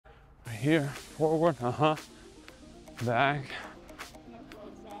here, forward, back,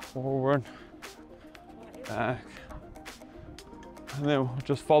 forward, back, and then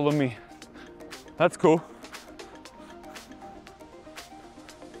just follow me. That's cool.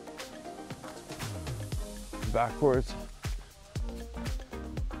 Backwards.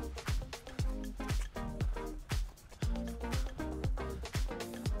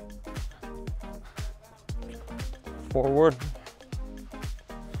 Forward.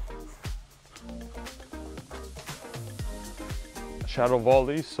 Shadow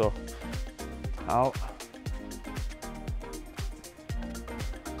volleys, so out.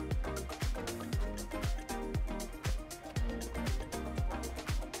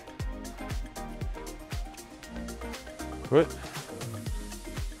 Good.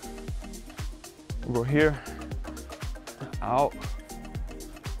 We'll go here, out.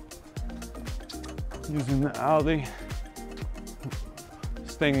 Using the alley,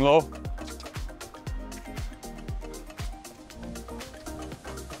 staying low.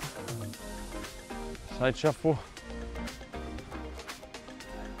 Side shuffle.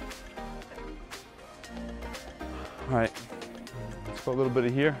 All right, let's go a little bit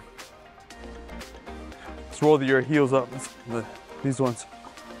of here. Let's roll your heels up. These ones,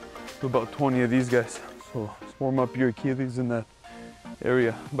 do about 20 of these guys. So let's warm up your Achilles in that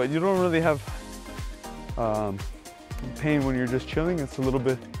area. But you don't really have pain when you're just chilling. It's a little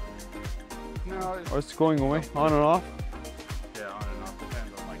bit, no, or it's going away, on and off. Yeah, on and off,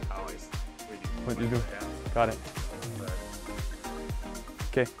 depends on like how what you do. Got it.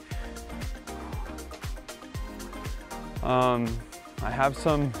 Okay. I have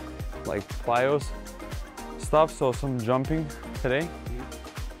some like plyos stuff, so some jumping today.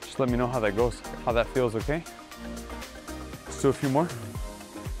 Just let me know how that goes, how that feels, okay? Let's do a few more.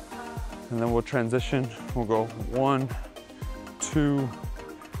 And then we'll transition. We'll go 1, 2,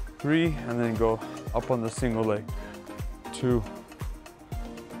 3, and then go up on the single leg. 2.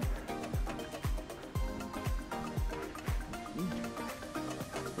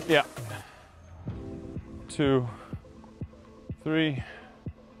 Yeah. 2, 3.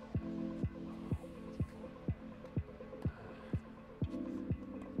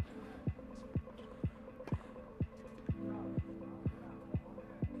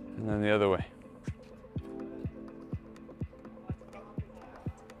 And then the other way.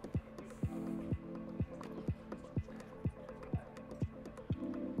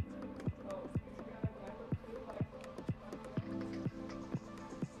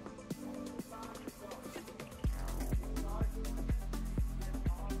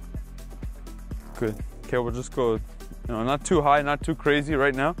 Good. Okay, we'll just go, not too high, not too crazy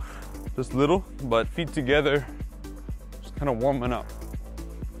right now. Just little, but feet together, just kind of warming up.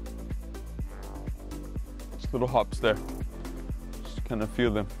 Just little hops there. Just kind of feel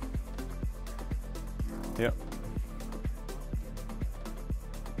them. Yep.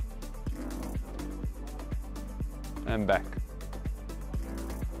 And back.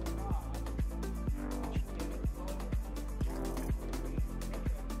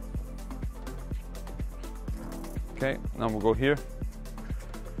 Okay, now we'll go here,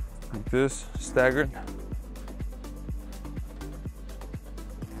 like this, staggered,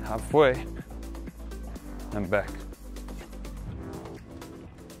 halfway, and back.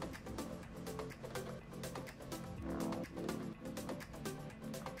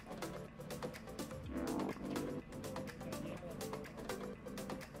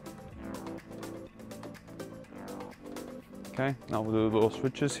 Okay, now we'll do little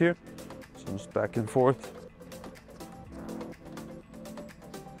switches here, so just back and forth.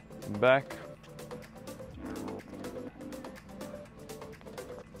 Back.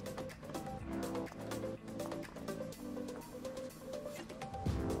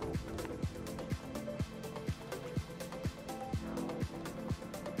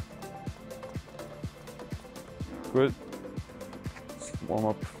 Good. Let's warm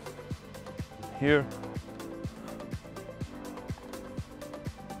up here.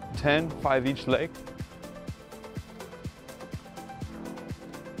 10, 5 each leg.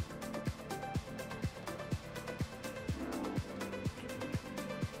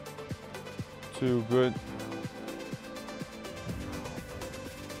 Two, good.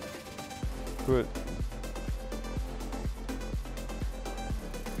 Good.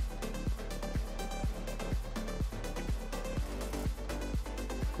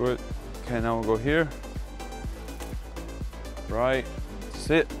 Good. Okay, now we'll go here. Right,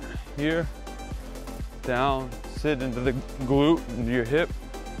 sit here. Down, sit into the glute, into your hip.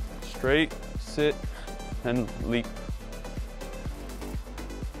 Straight, sit, and leap.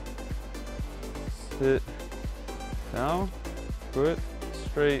 Sit, down, good,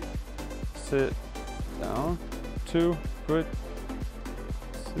 straight, sit, down, 2, good,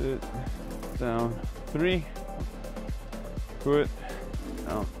 sit, down, 3, good,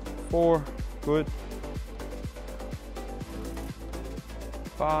 down, 4, good,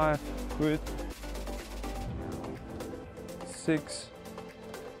 5, good, 6,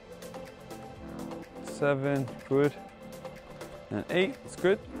 7, good, and 8, it's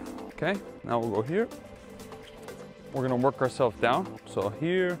good. Okay, now we'll go here. We're gonna work ourselves down. So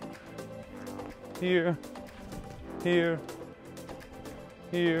here, here, here,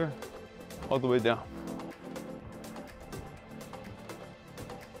 here, all the way down.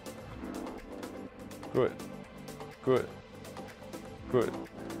 Good, good, good,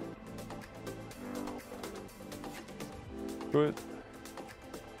 good,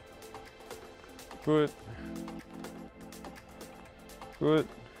 good, good,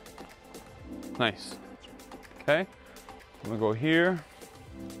 nice. Okay, I'm gonna go here,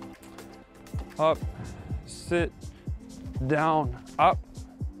 up, sit, down, up,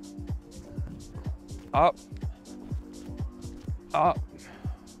 up, up.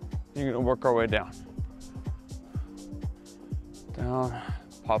 You're gonna work our way down. Down,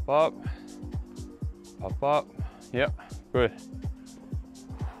 pop up, yep, good.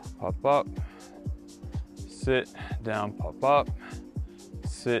 Pop up, sit, down, pop up,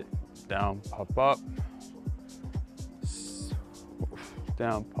 sit, down, pop up,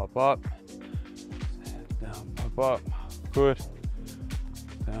 down, pop up, down, pop up, good.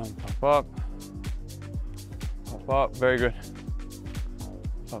 Down, pop up, very good.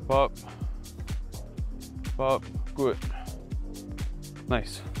 Pop up, good.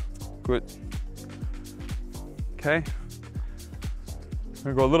 Nice, good. Okay, I'm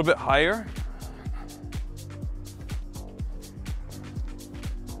gonna go a little bit higher.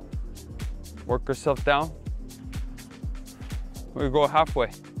 Work yourself down. We're gonna go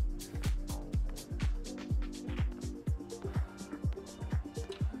halfway.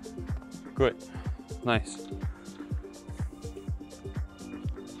 Good, nice.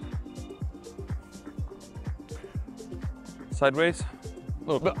 Sideways, a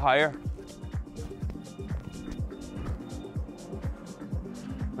little bit higher.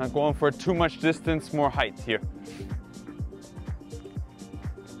 Not going for too much distance, more height here.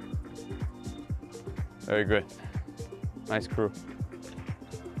 Very good. Nice crew.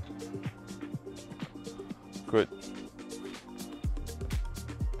 Good.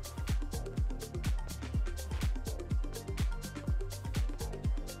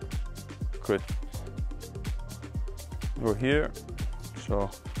 Good. Go here. So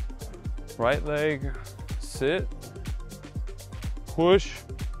right leg, sit, push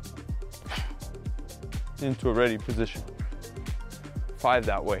into a ready position. 5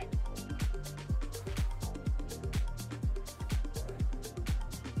 that way.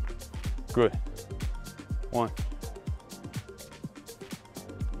 Good. 1,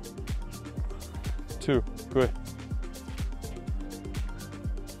 2, good.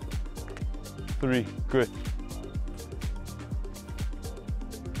 3, good.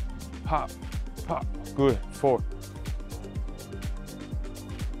 Pop, pop, good. 4.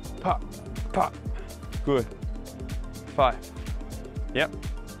 Pop, pop, good. 5. Yep.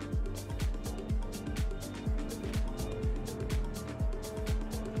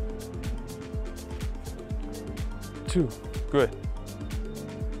 2, good.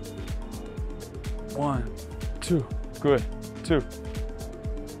 1, 2, good. 2.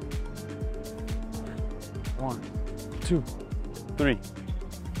 1, 2, 3,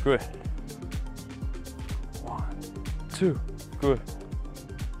 good. 1, 2, good.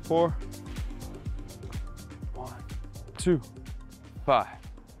 4. 1, 2, 5,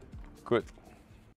 good.